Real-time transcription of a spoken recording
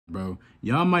bro.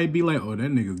 Y'all might be like, oh,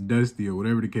 that nigga's dusty or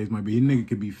whatever the case might be. His nigga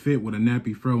could be fit with a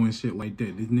nappy fro and shit like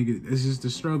that. This nigga, it's just the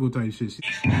struggle type shit.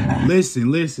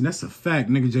 Listen, that's a fact.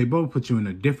 Nigga, Jaaybo put you in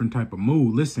a different type of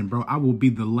mood. Listen, bro, I will be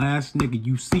the last nigga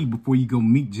you see before you go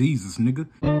meet Jesus, nigga.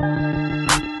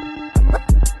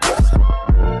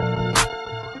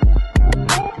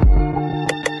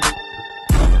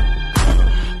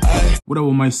 What up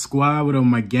with my squad? What up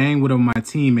with my gang? What up with my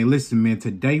team? Hey, listen, man,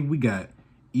 today we got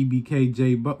EBK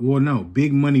Jaaybo. Well, no,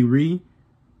 Big Money Re.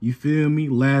 You feel me?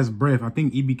 Last breath. I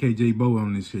think EBK Jaaybo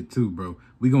on this shit too, bro.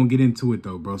 We gonna get into it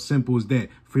though, bro. Simple as that.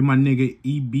 Free my nigga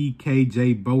EBK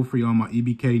Jaaybo. Free all my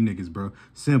EBK niggas, bro.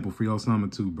 Simple. Free Osama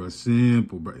too, bro.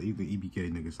 Simple, bro. He's the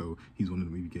EBK nigga, so he's one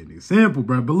of the EBK niggas. Simple,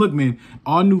 bro. But look, man,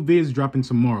 all new vids dropping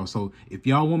tomorrow. So if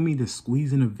y'all want me to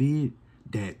squeeze in a vid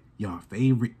that y'all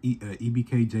favorite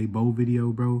EBK Jaaybo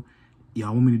video, bro,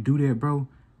 y'all want me to do that, bro,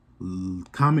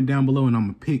 comment down below and I'm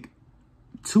gonna pick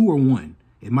 2 or 1.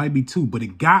 It might be 2, but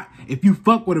if you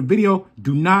fuck with a video,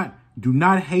 do not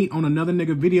hate on another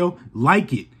nigga video.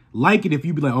 Like it if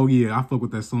you be like, oh yeah, I fuck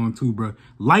with that song too, bro.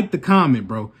 Like the comment,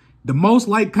 bro. The most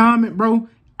like comment, bro,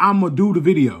 I'm gonna do the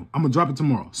video. I'm gonna drop it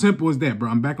tomorrow. Simple as that,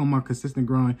 bro. I'm back on my consistent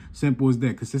grind. Simple as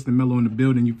that. Consistent mellow in the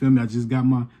building. You feel me? I just got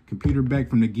my computer back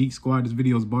from the Geek Squad. This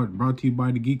video is brought to you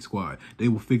by the Geek Squad. They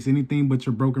will fix anything but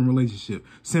your broken relationship.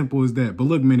 Simple as that. But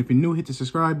look, man, if you're new, hit the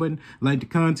subscribe button. Like the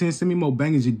content. Send me more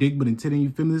bangers you dig. But until then, you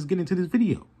feel me? Let's get into this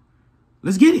video.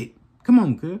 Let's get it. Come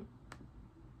on, cuz.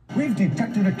 We've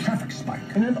detected a traffic spike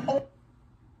in an old...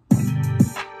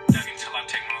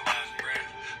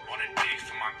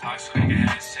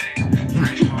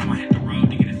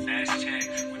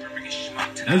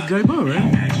 That's Jaaybo, right?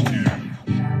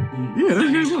 Yeah, that's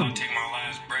Jaaybo. Take my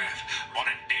last breath. Bought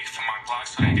a dick for my Glock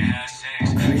so they can have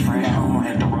sex. Right home, I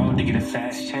hit the road to get a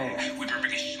fast check. We been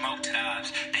bringing smoke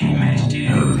tabs. They ain't matched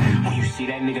yet. When you see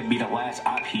that nigga be the last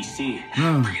op he see,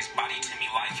 bring his body to me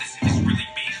lifeless if it's really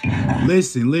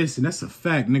beef. Listen, that's a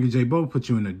fact. Nigga, Jaaybo put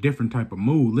you in a different type of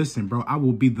mood. Listen, bro, I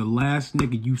will be the last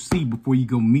nigga you see before you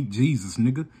go meet Jesus,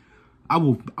 nigga. I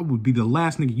will be the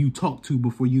last nigga you talk to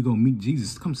before you go meet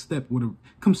Jesus. Come step with a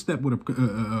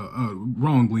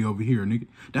wrongly over here, nigga.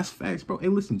 That's facts, bro. Hey,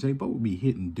 listen, Jaaybo will be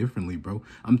hitting differently, bro.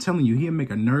 I'm telling you, he'll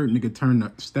make a nerd nigga turn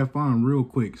to Stefan real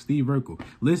quick. Steve Urkel.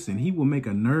 Listen, he will make a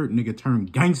nerd nigga turn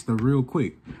gangster real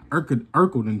quick.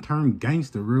 Urkel then turn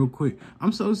gangster real quick.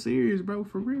 I'm so serious, bro.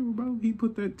 For real, bro. He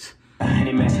put that...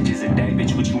 Any messages a day,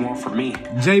 bitch, what you want from me?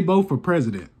 Jaaybo for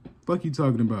president. Fuck you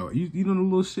talking about? You know the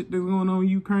little shit that's going on in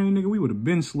Ukraine, nigga? We would have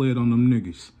been slid on them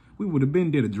niggas. We would have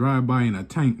been did a drive-by in a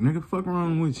tank, nigga. Fuck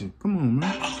wrong with you? Come on,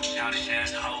 man. Oh, childish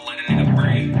asshole, let a nigga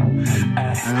breathe.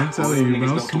 I'm telling you,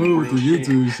 bro, I'm smooth through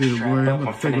YouTube shit, boy. I'm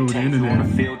gonna take over the internet.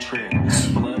 Field trip.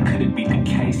 Blood could have beat the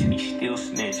case and he still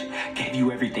snitched. Gave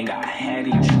you everything I had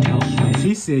and you still snitched.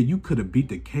 She said you could have beat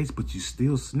the case, but you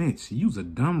still snitched. You's a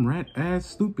dumb rat ass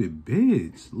stupid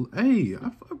bitch. Hey, I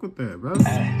fuck with that, bro.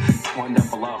 Torn down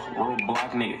below, real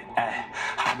block nigga.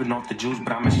 Hopping off the juice,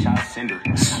 but I'm a shot sender.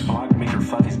 Block maker,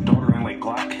 fuck his daughter and like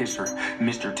Glock kiss her.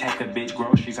 Mr. Take a bitch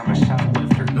groceries, I'm a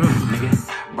shoplifter.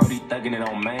 Nigga, Brody thugging it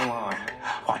on mainline.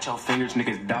 Watch your fingers,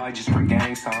 niggas die just for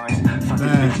gang signs. Fuck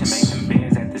this bitch and make some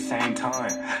bands at the same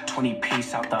time. 20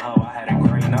 piece out the hoe, I had a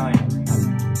great night.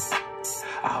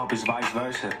 I hope it's vice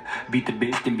versa. Beat the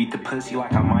bitch, then beat the pussy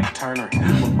like I'm Mike Turner.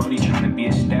 But Brody trying to be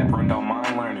a stepper and don't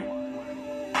mind learning.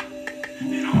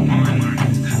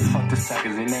 Fuck the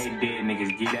suckers and they dead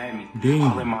niggas get at me. Damn.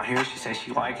 All in my hair, she said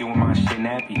she like it when my shit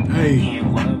nappy. Hey. He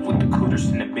in love with the cooters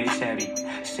and the bitch addy.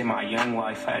 Say my young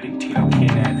life addict, Tito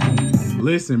kidnapping.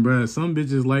 Listen, bro, some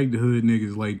bitches like the hood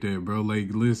niggas like that, bro. Like,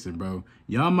 listen, bro.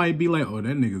 Y'all might be like, oh,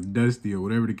 that nigga's dusty or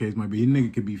whatever the case might be. His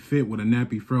nigga could be fit with a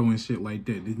nappy fro and shit like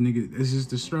that. This nigga, it's just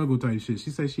the struggle type shit.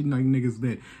 She said she like niggas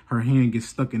that her hand gets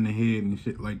stuck in the head and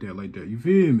shit like that. You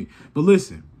feel me? But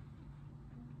listen,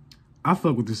 I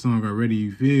fuck with this song already,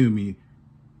 you feel me?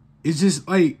 It's just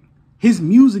like, his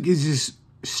music is just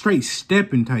straight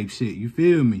stepping type shit, you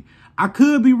feel me? I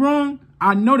could be wrong.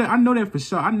 I know that for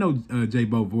sure. I know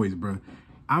Jaaybo voice, bro.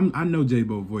 I know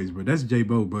Jaaybo voice, bro. That's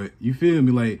Jaaybo, but you feel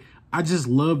me? Like, I just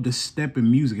love the stepping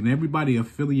music, and everybody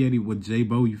affiliated with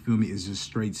Jaaybo, you feel me, is just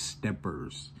straight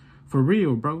steppers. For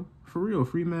real, bro. For real.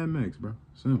 Free Mad Max, bro.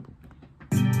 Simple.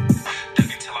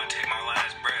 Until I take my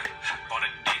last breath. Bought a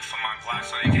dick for my Glock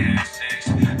so they can have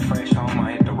sex. Fresh home,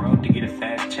 I hit the road to get a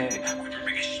fast check. We been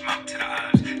bringing smoke to the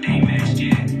eyes. They ain't matched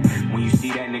yet. When you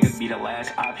see that nigga be the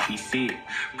last op he see it.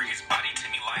 Bring his body to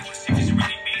me lifeless if it's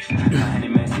really beef. 100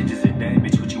 messages a day,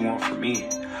 bitch, what you want from me?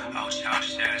 Oh,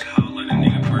 childish asshole, let a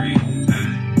nigga breathe.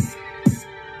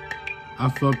 I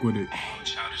fuck with it. Oh,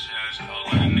 childish asshole,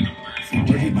 let a nigga breathe.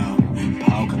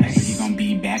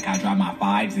 drop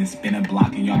my vibes and spin a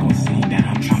block, and y'all gon' see that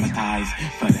I'm traumatized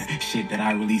for the shit that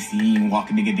I really seen. Walk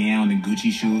a nigga down in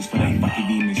Gucci shoes for the fucking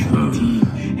demons dream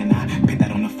team, and I put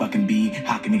that on the fucking beat.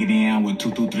 Hawk a nigga down with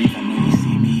 223. I know you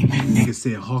see me. Nigga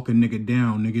said hawk a nigga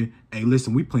down, nigga. Hey,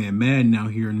 listen, we playing Madden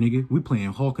out here, nigga. We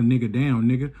playing hawk a nigga down,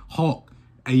 nigga. Hawk.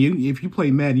 Hey, if you play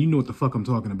Madden, you know what the fuck I'm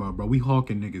talking about, bro. We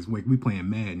hawking niggas. We playing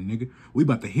Madden, nigga. We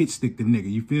about to hit stick the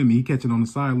nigga. You feel me? He catching on the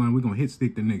sideline. We gonna hit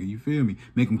stick the nigga. You feel me?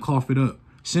 Make him cough it up.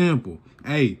 Simple.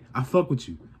 Hey, I fuck with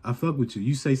you. I fuck with you.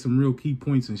 You say some real key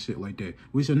points and shit like that.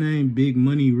 What's your name? Big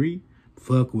Money Ree?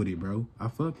 Fuck with it, bro. I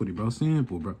fuck with it, bro.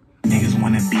 Simple, bro. Niggas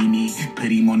wanna be me,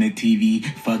 put him on the TV.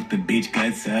 Fuck the bitch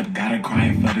guts up, got her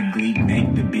crying for the glee.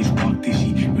 Make the bitch walk till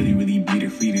she really beat her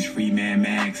free. This free man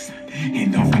Max.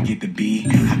 And don't forget the B.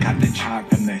 I got the chop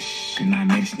from the and I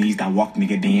made sneeze. I walked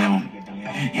nigga down.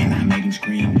 And I made him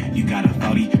scream. You got a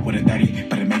 40 with a 30,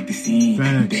 but it make the scene.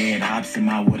 Dead ops in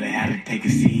my woulda had to take a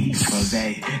seat. Rose,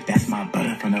 that's my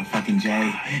brother from the fucking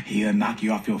J. He'll knock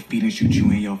you off your feet and shoot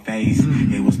you in your face.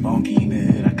 It was funky in the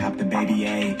hood, I copped the baby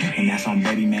A. And that's on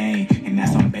Baby Man. And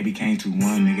that's on Baby Kane 2-1,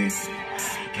 nigga.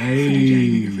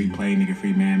 Hey. Nigga free play, nigga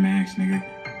free man max, nigga.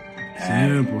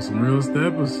 Simple, some real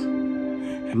steppers.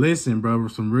 Listen, bro,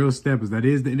 some real steppers. That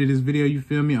is the end of this video, you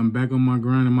feel me? I'm back on my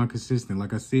grind and my consistent.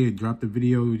 Like I said, drop the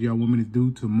video y'all want me to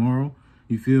do tomorrow,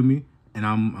 you feel me? And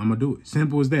I'm gonna do it.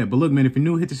 Simple as that. But look, man, if you're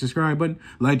new, hit the subscribe button,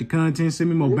 like the content, send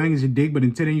me more bangers you dig. But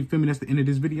until then, you feel me? That's the end of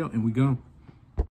this video, and we gone.